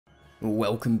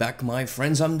Welcome back, my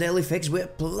friends. I'm Dailyfix. We're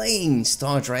playing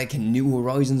Star Trek New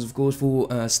Horizons, of course, for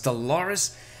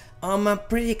Stellaris. I'm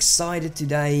pretty excited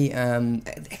today.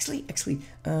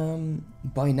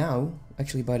 By now,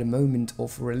 by the moment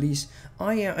of release,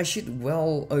 I should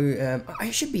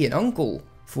be an uncle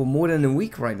for more than a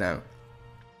week right now.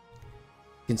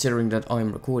 Considering that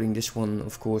I'm recording this one,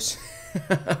 of course,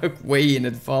 way in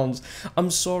advance. I'm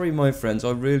sorry, my friends.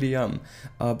 I really am.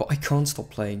 But I can't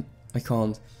stop playing. I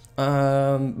can't.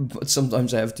 But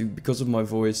sometimes I have to because of my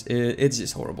voice. It's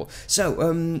just horrible. So,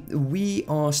 we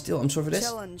are still... I'm sorry for this.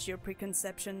 Challenge your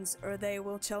preconceptions or they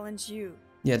will challenge you.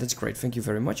 Yeah, that's great. Thank you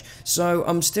very much. So,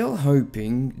 I'm still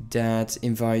hoping that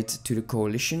invite to the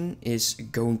coalition is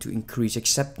going to increase.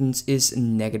 Acceptance is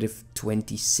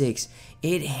 -26.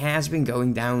 It has been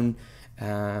going down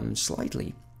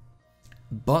slightly.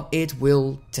 But it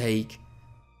will take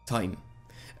time.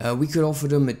 We could offer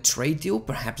them a trade deal.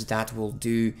 Perhaps that will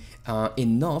do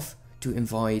enough to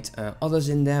invite others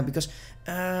in there. Because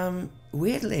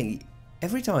weirdly,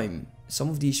 every time some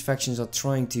of these factions are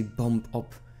trying to bump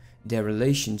up their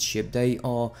relationship, they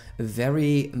are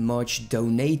very much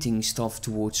donating stuff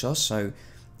towards us. So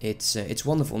it's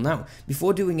wonderful. Now,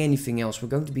 before doing anything else,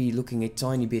 we're going to be looking a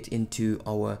tiny bit into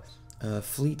our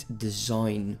fleet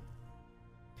design.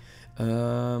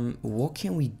 What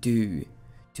can we do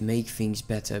to make things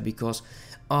better? Because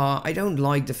I don't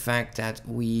like the fact that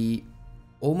we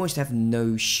almost have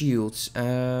no shields.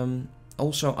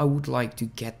 Also, I would like to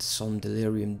get some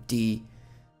Delirium D,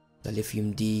 the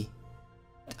Lithium D,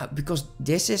 because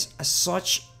this is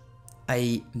such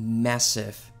a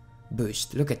massive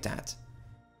boost. Look at that.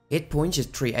 Hit points is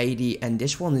 380 and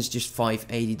this one is just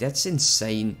 580. That's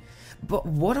insane. But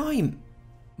what I'm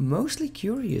mostly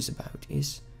curious about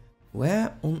is,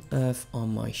 where on earth are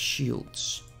my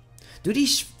shields? Do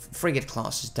these frigate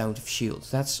classes don't have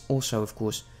shields? That's also, of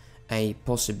course, a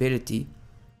possibility.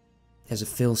 There's a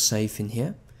fail-safe in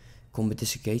here. Combat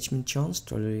disengagement chance,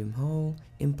 Trillium hull,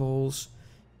 impulse,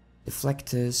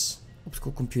 deflectors,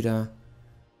 optical computer,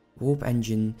 warp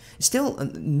engine. Still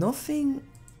nothing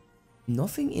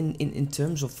in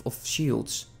terms of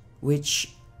shields,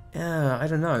 which, I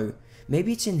don't know.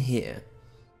 Maybe it's in here.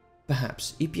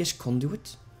 Perhaps. EPS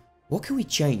conduit. What can we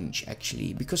change,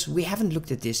 actually? Because we haven't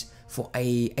looked at this for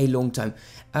a long time.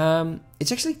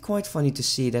 It's actually quite funny to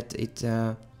see that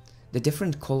the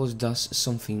different colors does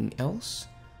something else.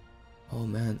 Oh,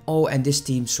 man. Oh, and this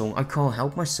theme song. I can't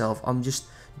help myself. I'm just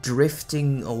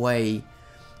drifting away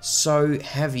so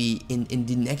heavy in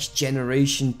the Next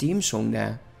Generation theme song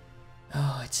there.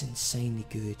 Oh, it's insanely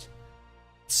good.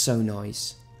 It's so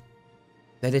nice.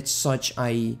 That it's such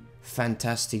a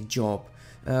fantastic job.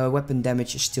 Weapon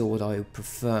damage is still what I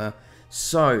prefer.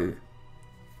 So,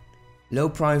 low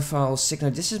profile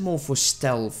signal. This is more for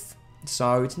stealth.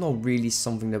 So it's not really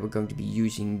something that we're going to be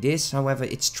using this. However,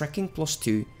 it's tracking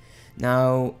 +2.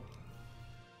 Now,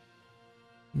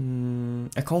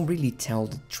 I can't really tell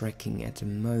the tracking at the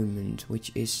moment,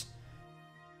 which is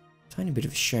a tiny bit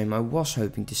of a shame. I was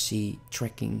hoping to see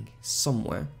tracking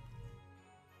somewhere.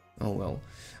 Oh well.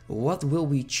 What will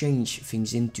we change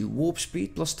things into? Warp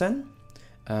speed +10.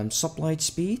 Sublight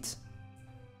speed,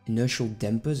 inertial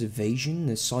dampers,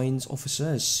 evasion, science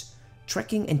officers,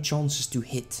 tracking and chances to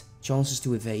hit, chances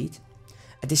to evade.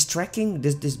 This tracking,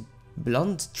 this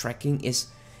blunt tracking is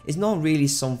not really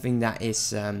something that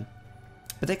is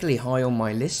particularly high on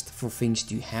my list for things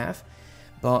to have,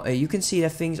 but you can see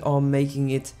that things are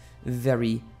making it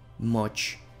very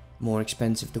much more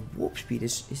expensive. The warp speed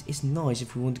is nice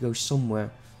if we want to go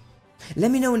somewhere.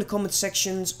 Let me know in the comment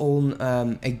sections on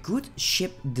a good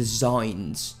ship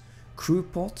designs. Crew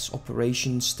pods,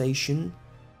 operation station,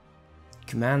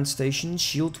 command station,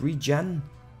 shield regen,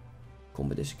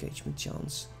 combat disengagement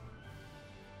chance.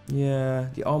 Yeah,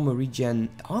 the armor regen.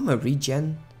 Armor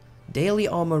regen? Daily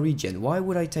armor regen. Why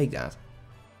would I take that?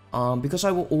 Because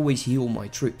I will always heal my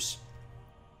troops.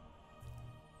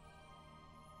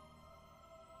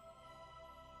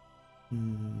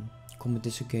 Combat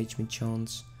disengagement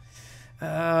chance.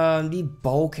 The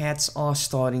bulkheads are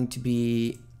starting to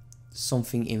be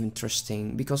something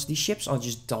interesting because the ships are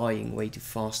just dying way too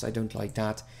fast. I don't like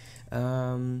that.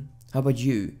 How about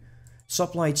you?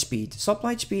 Sublight speed.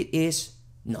 Sublight speed is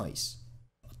nice,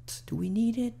 but do we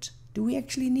need it? Do we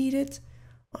actually need it?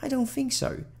 I don't think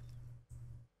so.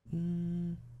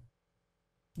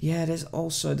 Yeah,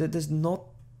 there's not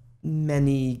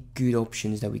many good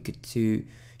options that we could do.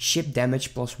 Ship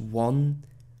damage +1.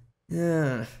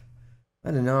 I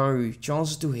don't know,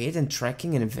 chances to hit and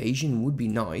tracking and evasion would be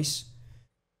nice.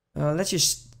 Let's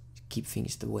just keep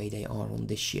things the way they are on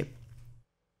this ship.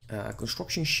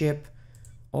 Construction ship,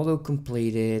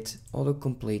 Auto-completed.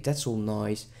 Auto-complete. That's all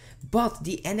nice. But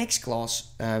the NX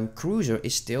class cruiser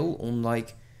is still on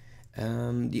like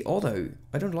the auto.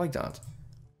 I don't like that.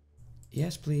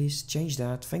 Yes, please. Change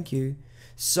that. Thank you.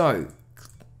 So,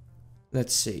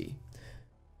 let's see.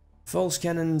 False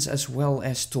cannons as well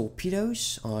as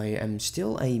torpedoes. I am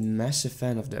still a massive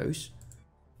fan of those.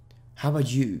 How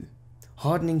about you?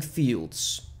 Hardening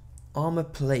fields. Armor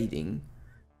plating.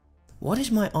 What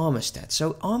is my armor stat?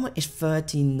 So armor is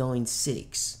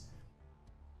 1396.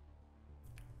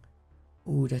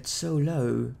 Ooh, that's so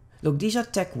low. Look, these are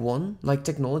tech 1, like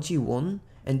technology 1,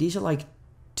 and these are like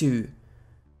 2.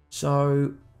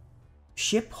 So,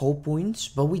 ship hull points,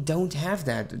 but we don't have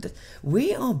that.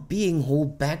 We are being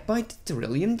hauled back by the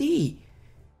Trillium D.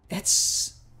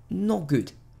 That's not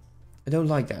good. I don't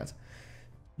like that.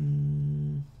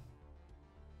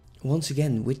 Once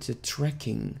again, with the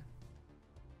tracking.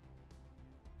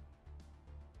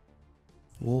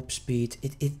 Warp speed.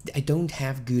 I don't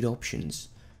have good options.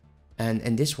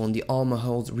 And this one, the armor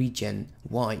hold regen.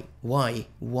 Why? Why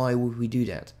would we do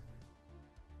that?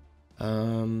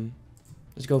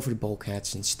 Let's go for the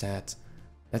bulkheads instead.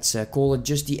 Let's call it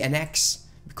just the NX,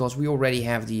 because we already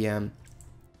have the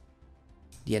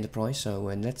Enterprise. So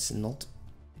let's not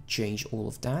change all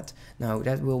of that. Now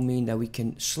that will mean that we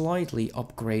can slightly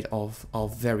upgrade our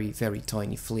very, very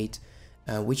tiny fleet,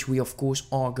 which we of course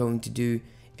are going to do.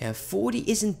 40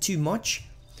 isn't too much,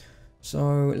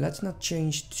 so let's not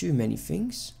change too many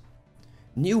things.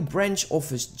 New branch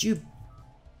office.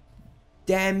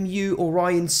 Damn you,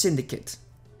 Orion Syndicate.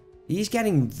 He's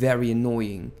getting very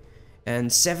annoying. And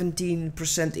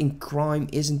 17% in crime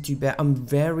isn't too bad. I'm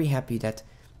very happy that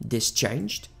this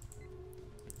changed.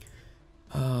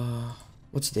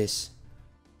 What's this?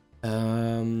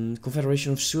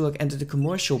 Confederation of Sulak entered the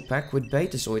commercial pack with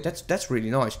Betazoid. That's really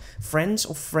nice. Friends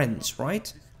of Friends,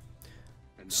 right?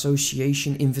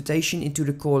 Association invitation into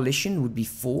the coalition would be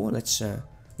 4. Let's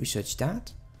research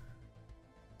that.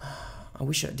 I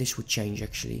wish this would change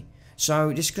actually.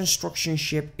 So this construction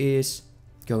ship is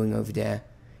going over there.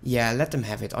 Yeah, let them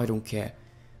have it. I don't care.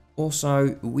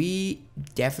 Also, we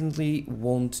definitely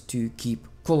want to keep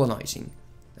colonizing.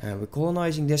 We're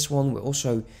colonizing this one. We're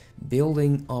also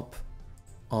building up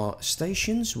our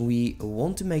stations. We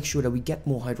want to make sure that we get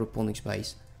more hydroponic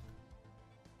space.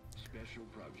 Special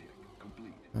project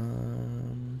complete.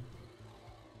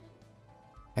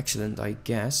 Excellent, I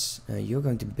guess. You're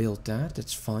going to build that.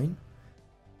 That's fine.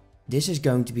 This is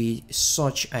going to be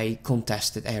such a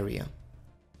contested area.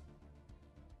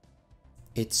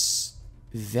 It's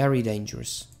very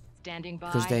dangerous. Standing by.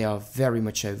 Because they are very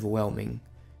much overwhelming.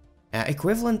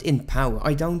 Equivalent in power.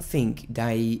 I don't think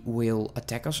they will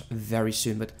attack us very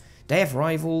soon, but they have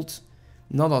rivaled,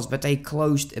 not us, but they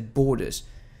closed borders.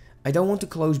 I don't want to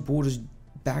close borders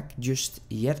back just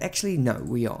yet. Actually, no,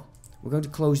 we are. We're going to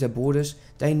close their borders.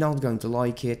 They're not going to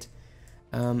like it.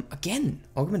 Again,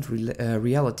 augment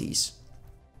realities.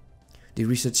 The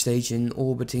research station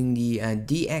orbiting the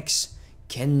DX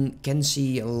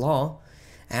Kensi Law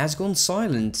has gone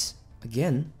silent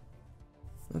again.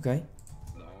 Okay.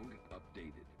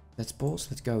 Let's pause.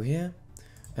 Let's go here.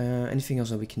 Anything else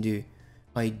that we can do?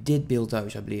 I did build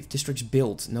those, I believe. Districts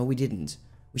built. No, we didn't.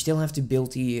 We still have to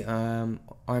build the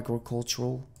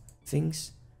agricultural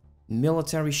things.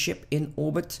 Military ship in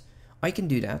orbit. I can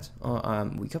do that.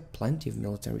 We got plenty of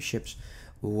military ships.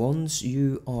 Once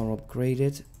you are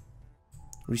upgraded,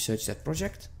 research that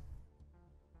project.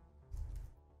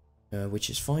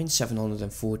 Which is fine.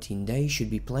 714 days.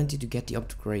 Should be plenty to get the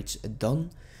upgrades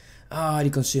done. The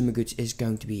consumer goods is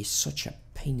going to be such a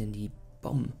pain in the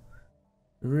bum.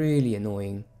 Really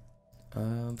annoying.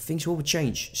 Things will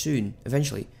change soon,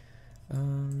 eventually.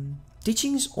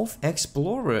 Teachings of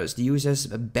Explorers. The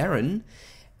USS Baron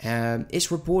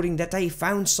is reporting that they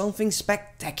found something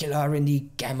spectacular in the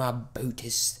Gamma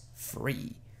Botis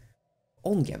 3.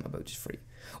 On Gamma Botis 3.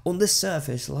 On the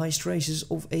surface lies traces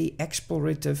of a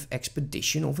explorative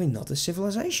expedition of another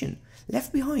civilization.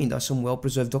 Left behind are some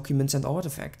well-preserved documents and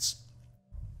artifacts.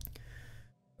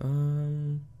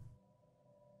 Damn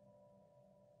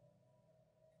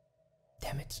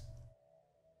it.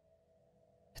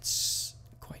 That's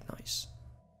quite nice.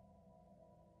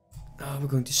 We're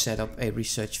going to set up a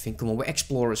research thing. Come on, we're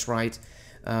explorers, right?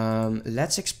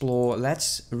 Let's explore.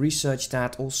 Let's research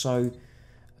that also.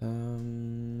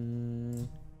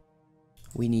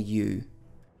 We need you.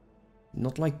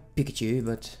 Not like Pikachu,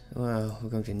 but well, we're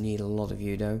going to need a lot of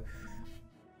you though.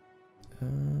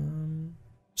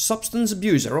 Substance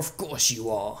abuser, of course you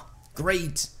are.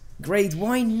 Great, great,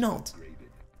 why not?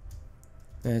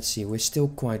 Let's see, we're still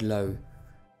quite low.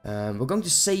 We're going to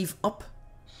save up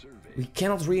We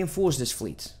cannot reinforce this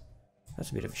fleet. That's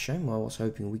a bit of a shame. I was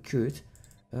hoping we could.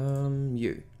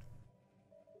 You.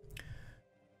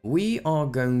 We are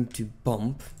going to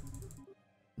bump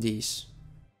these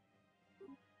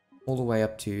all the way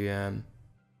up to...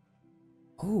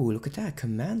 oh, look at that.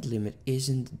 Command limit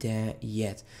isn't there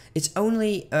yet. It's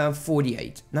only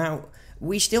 48. Now,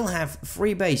 we still have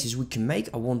 3 bases we can make.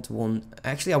 I want one...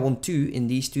 Actually, I want 2 in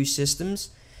these 2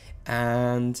 systems.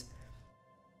 And...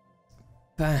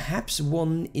 perhaps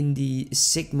 1 in the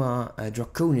Sigma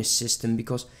Draconis system.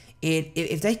 Because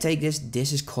if they take this,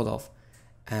 this is cut off.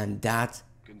 And that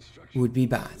would be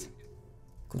bad.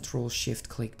 Control Shift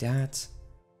click that.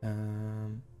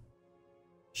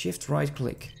 Shift right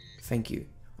click. Thank you.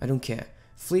 I don't care.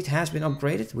 Fleet has been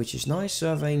upgraded, which is nice.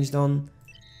 Surveying's done.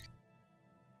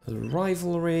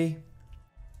 Rivalry.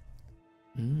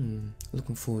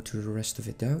 Looking forward to the rest of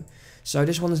it though. So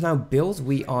this one is now built.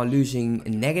 We are losing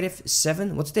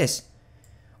 -7. What's this?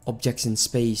 Objects in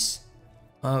space.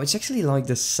 Oh, it's actually like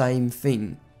the same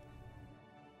thing.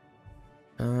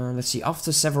 Let's see.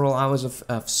 After several hours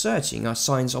of searching, our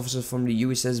science officer from the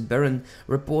USS Baron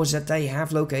reports that they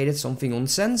have located something on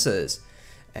sensors.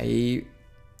 A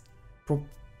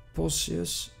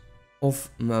proposals of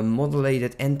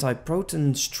modulated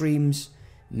anti-proton streams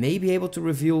may be able to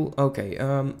reveal... Okay,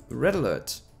 red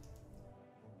alert.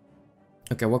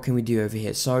 Okay, what can we do over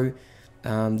here? So,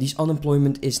 this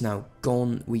unemployment is now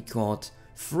gone. We got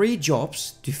 3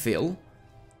 jobs to fill.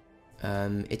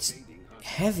 It's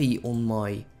heavy on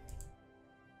my...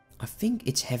 I think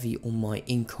it's heavy on my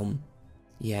income.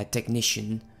 Yeah,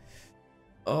 technician.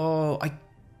 Oh, I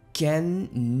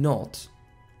cannot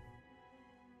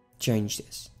change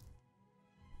this.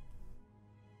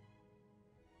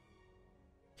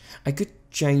 I could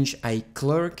change a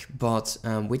clerk, but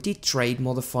with the trade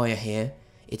modifier here,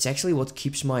 it's actually what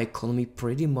keeps my economy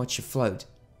pretty much afloat.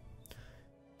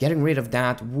 Getting rid of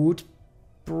that would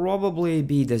probably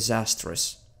be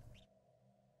disastrous.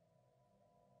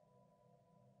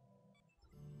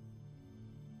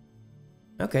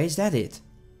 Okay, is that it?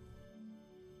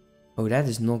 Oh, that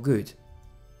is not good.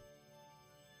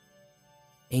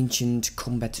 Ancient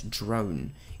combat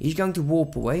drone. He's going to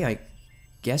warp away, I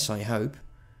guess, I hope.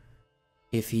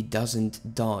 If he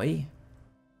doesn't die.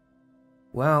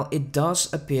 Well, it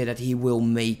does appear that he will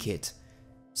make it.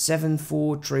 7,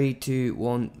 4, 3, 2,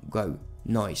 1, go.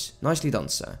 Nice. Nicely done,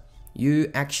 sir. You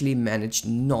actually managed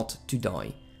not to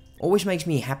die. Always makes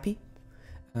me happy.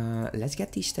 Let's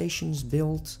get these stations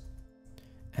built.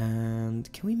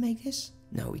 And can we make this?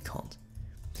 No, we can't.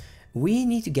 We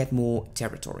need to get more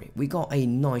territory. We got a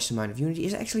nice amount of unity.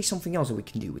 Is actually something else that we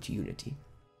can do with unity.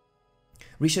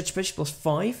 Research space plus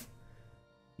 5.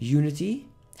 Unity.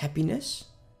 Happiness.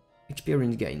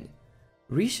 Experience gain.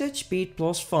 Research speed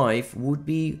plus 5 would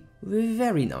be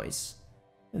very nice.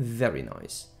 Very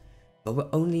nice. But we're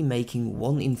only making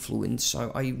 1 influence,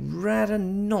 so I'd rather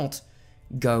not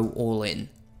go all in.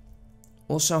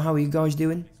 Also, how are you guys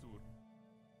doing?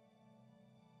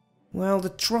 Well, the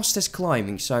trust is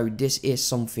climbing, so this is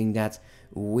something that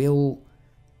will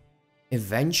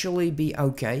eventually be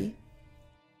okay.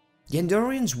 The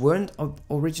Endurians weren't an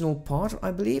original part,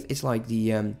 I believe. It's like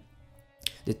the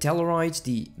Tellarites,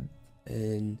 the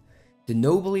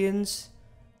Nobelians,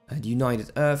 the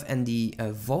United Earth, and the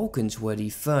Vulcans were the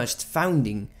first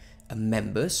founding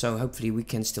members, so hopefully we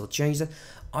can still change that.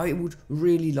 I would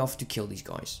really love to kill these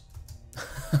guys.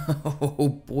 Oh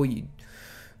boy.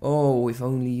 Oh, if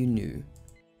only you knew.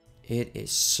 It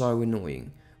is so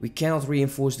annoying. We cannot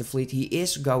reinforce the fleet. He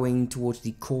is going towards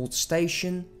the cold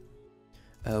station.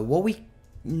 No,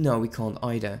 we can't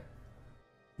either.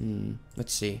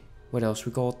 Let's see. What else?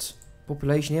 We got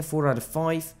population here, 4 out of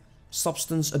 5.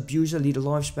 Substance abuser, leader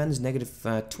lifespan is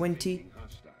 -20.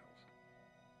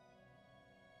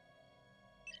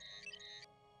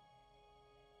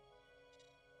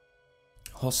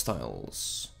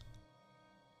 Hostiles.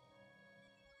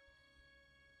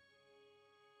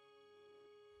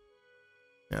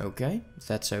 Okay,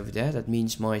 that's over there. That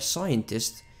means my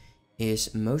scientist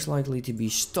is most likely to be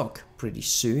stuck pretty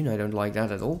soon. I don't like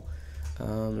that at all.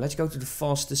 Let's go to the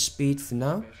fastest speed for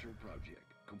now.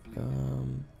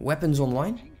 Weapons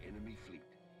online.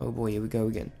 Oh boy, here we go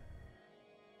again.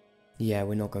 Yeah,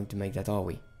 we're not going to make that, are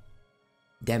we?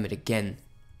 Damn it again.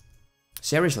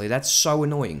 Seriously, that's so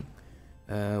annoying.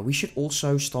 We should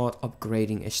also start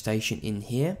upgrading a station in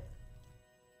here.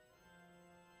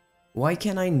 Why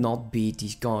can I not beat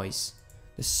these guys?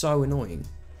 They're so annoying.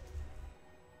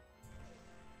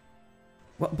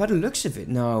 Well, by the looks of it,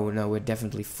 no, we're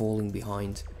definitely falling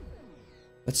behind.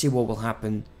 Let's see what will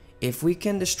happen. If we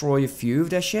can destroy a few of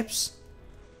their ships,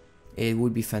 it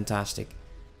would be fantastic.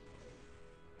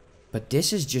 But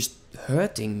this is just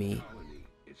hurting me.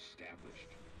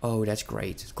 Oh, that's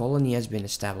great. Colony has been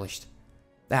established.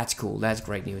 That's cool. That's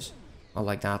great news. I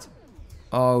like that.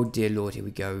 Oh, dear Lord. Here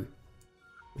we go.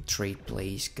 Retreat,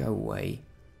 please. Go away.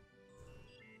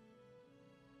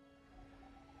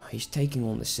 Oh, he's taking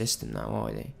on the system now,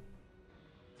 are they?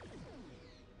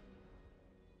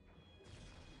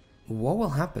 What will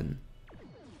happen?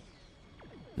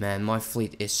 Man, my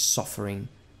fleet is suffering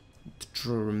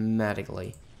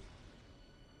dramatically.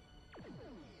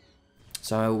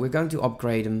 So we're going to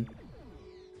upgrade them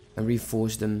and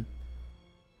reinforce them.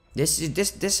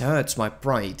 This hurts my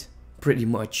pride pretty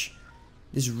much.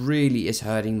 This really is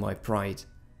hurting my pride.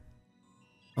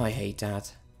 I hate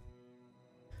that.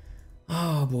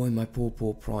 Oh boy, my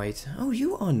poor pride. Oh,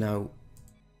 you are now.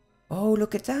 Oh,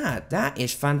 look at that. That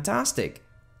is fantastic.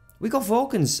 We got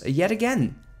Vulcans yet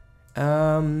again.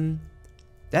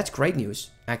 That's great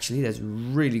news. Actually, that's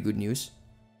really good news.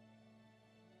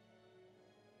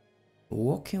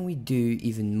 What can we do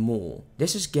even more?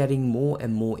 This is getting more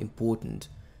and more important.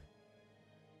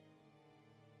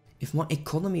 If my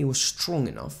economy was strong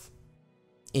enough,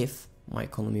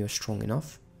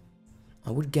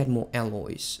 I would get more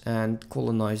alloys and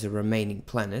colonize the remaining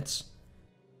planets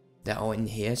that are in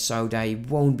here, so they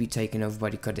won't be taken over by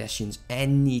the Cardassians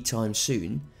anytime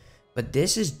soon. But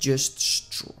this is just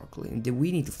struggling.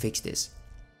 We need to fix this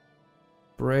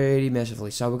pretty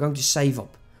massively. So we're going to save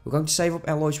up. We're going to save up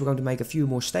alloys. We're going to make a few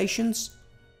more stations.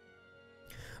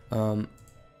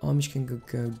 Armies can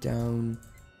go down.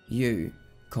 You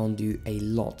can't do a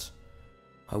lot.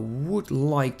 I would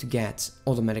like to get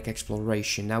automatic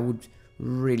exploration. That would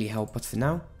really help. But for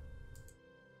now,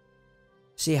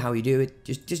 see how you do it.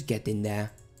 Just get in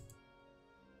there.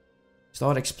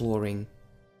 Start exploring.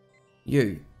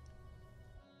 You.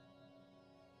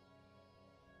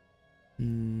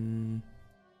 Can't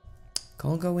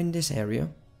go in this area.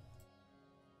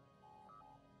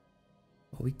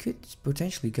 Well, we could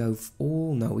potentially go...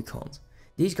 Oh, no, we can't.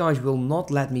 These guys will not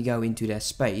let me go into their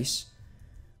space,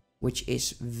 which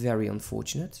is very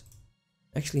unfortunate.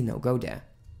 Actually, no, go there.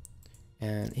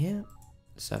 And here.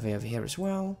 Survey over here as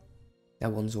well.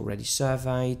 That one's already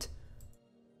surveyed.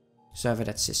 Survey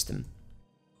that system.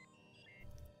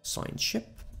 Science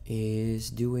ship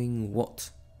is doing what?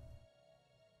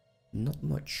 Not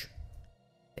much.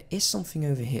 There is something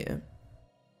over here.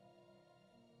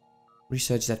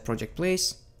 Research that project,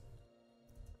 please.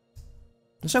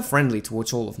 I'm so friendly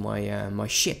towards all of my my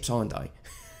ships, aren't I?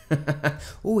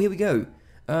 Oh, here we go.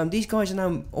 These guys are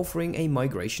now offering a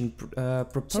migration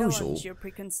proposal. Challenge your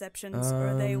preconceptions,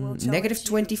 or they will challenge negative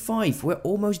 25. We're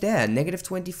almost there. Negative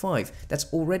 25.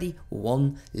 That's already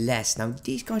one less. Now,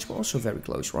 these guys were also very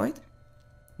close, right?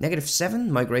 Negative 7,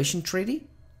 migration treaty.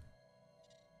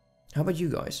 How about you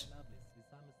guys?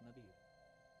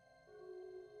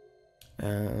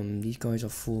 These guys are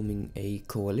forming a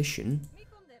coalition.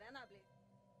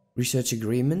 Research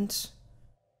agreement.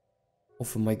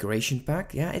 Of a migration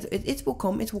pack. Yeah, it will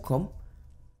come. It will come.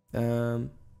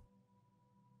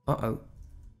 Uh-oh.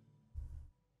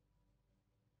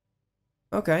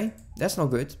 Okay, that's not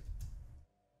good.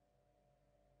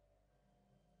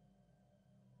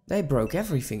 They broke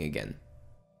everything again.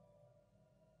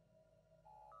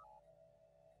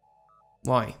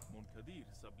 Why?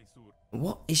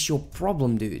 What is your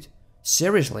problem, dude?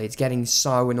 Seriously, it's getting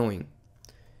so annoying.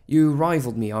 You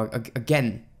rivaled me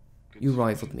again. You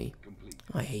rivaled me.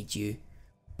 I hate you,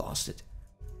 bastard.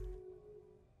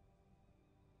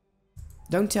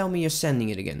 Don't tell me you're sending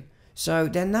it again. So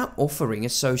they're now offering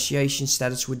association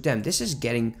status with them. This is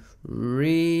getting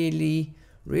really,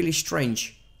 really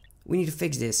strange. We need to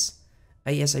fix this.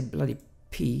 ASA bloody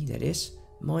P, that is.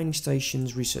 Mining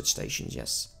stations, research stations,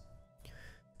 yes.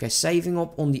 Okay, saving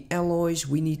up on the alloys.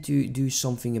 We need to do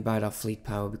something about our fleet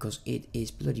power because it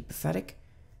is bloody pathetic.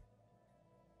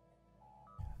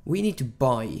 We need to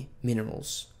buy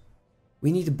minerals.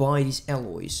 We need to buy these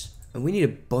alloys. And we need a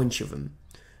bunch of them.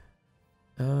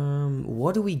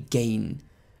 What do we gain?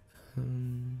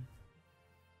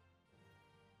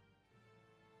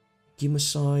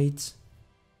 Gimosite.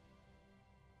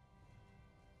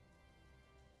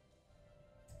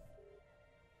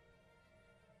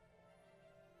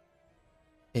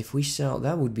 If we sell,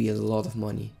 that would be a lot of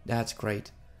money. That's great.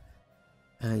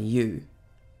 And you.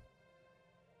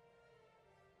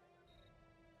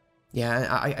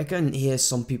 Yeah, I can hear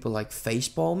some people like face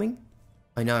palming.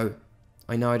 I know,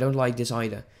 I don't like this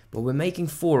either. But we're making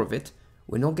 4 of it.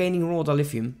 We're not gaining raw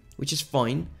dilithium, which is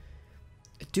fine.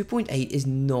 2.8 is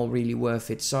not really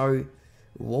worth it. So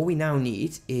what we now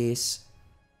need is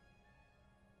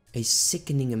a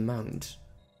sickening amount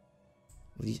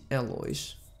of these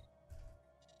alloys.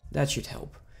 That should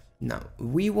help. Now,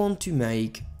 we want to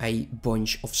make a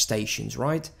bunch of stations,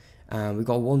 right? We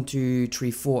got 1, 2,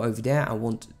 3, 4 over there. I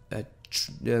want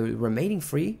the remaining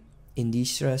 3 in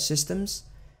these systems.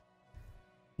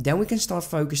 Then we can start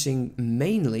focusing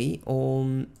mainly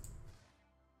on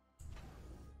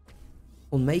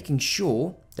making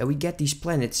sure that we get these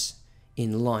planets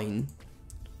in line.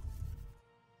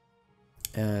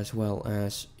 As well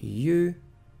as you.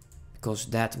 Because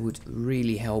that would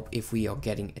really help if we are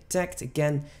getting attacked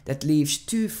again. That leaves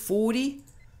 240.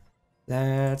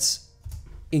 Let's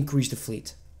increase the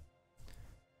fleet.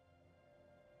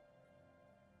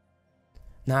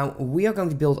 Now, we are going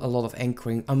to build a lot of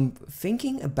anchoring. I'm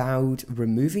thinking about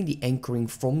removing the anchoring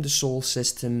from the Sol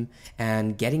system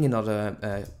and getting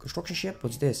another construction ship.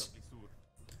 What's this?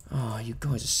 Oh, you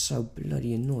guys are so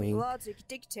bloody annoying. Logic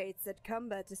dictates that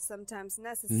combat is sometimes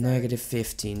necessary. Negative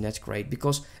 15, that's great.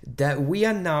 Because that we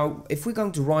are now, if we're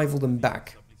going to rival them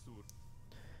back,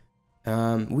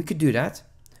 we could do that.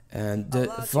 And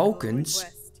the Vulcans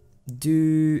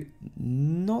do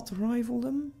not rival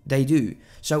them? They do.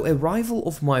 So a rival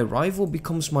of my rival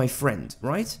becomes my friend,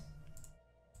 right?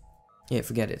 Yeah,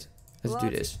 forget it. Let's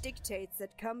do this. Dictates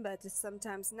that combat is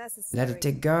sometimes necessary. Let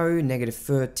it go. Negative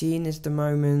 13 is the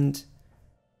moment.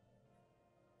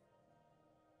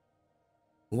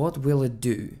 What will it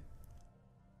do?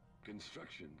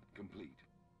 Construction complete.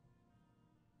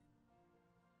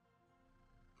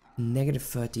 Negative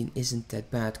 13 isn't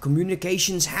that bad.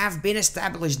 Communications have been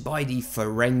established by the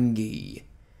Ferengi.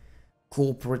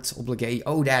 Corporate obligation.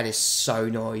 Oh, that is so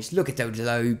nice. Look at those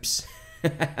lobes.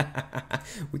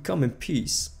 We come in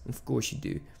peace. Of course you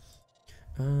do.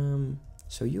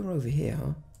 So you're over here,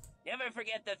 huh? Never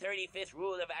forget the 35th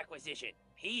rule of acquisition.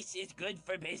 Peace is good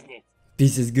for business.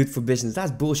 Peace is good for business.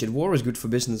 That's bullshit. War is good for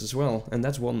business as well. And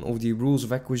that's one of the rules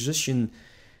of acquisition.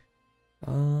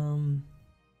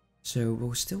 So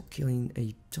we're still killing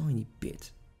a tiny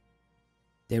bit.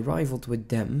 They rivaled with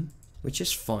them, which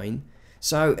is fine.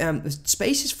 So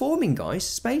space is forming, guys.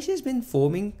 Space has been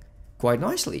forming quite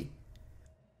nicely.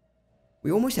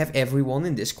 We almost have everyone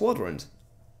in this quadrant.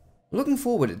 Looking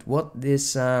forward to what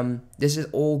this is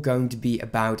all going to be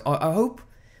about. I hope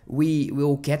we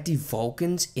will get the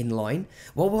Vulcans in line.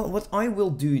 Well, what I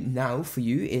will do now for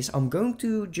you is I'm going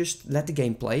to just let the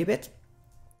game play a bit.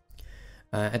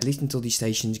 At least until these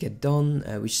stations get done.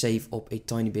 We save up a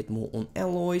tiny bit more on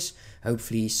alloys.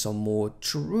 Hopefully some more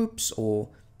troops or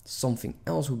something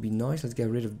else would be nice. Let's get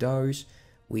rid of those.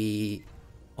 We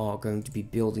are going to be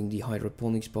building the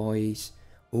hydroponics boys.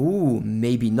 Ooh,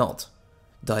 maybe not.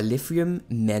 Dilithium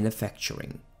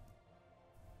manufacturing.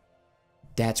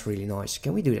 That's really nice.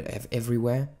 Can we do that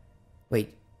everywhere?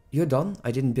 Wait, you're done?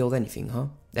 I didn't build anything, huh?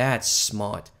 That's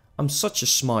smart. I'm such a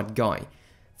smart guy.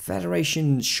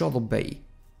 Federation Shuttle Bay.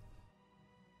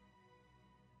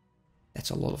 That's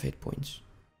a lot of hit points.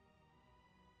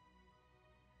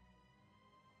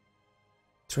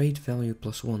 Trade value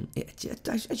 +1.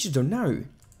 I just don't know.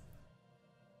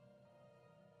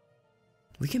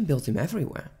 We can build him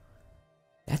everywhere.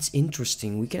 That's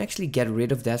interesting. We can actually get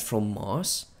rid of that from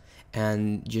Mars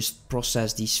and just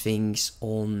process these things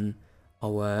on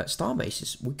our star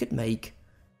bases. We could make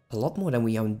a lot more than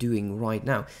we are doing right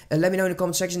now. Let me know in the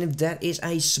comment section if that is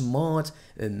a smart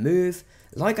move.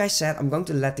 Like I said, I'm going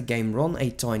to let the game run a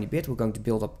tiny bit. We're going to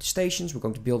build up the stations. We're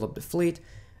going to build up the fleet.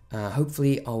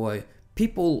 Hopefully our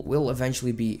people will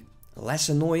eventually be less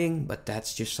annoying, but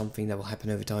that's just something that will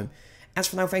happen over time. As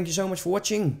for now, thank you so much for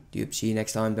watching. See you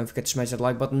next time. Don't forget to smash that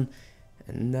like button.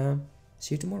 And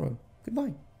see you tomorrow.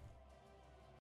 Goodbye.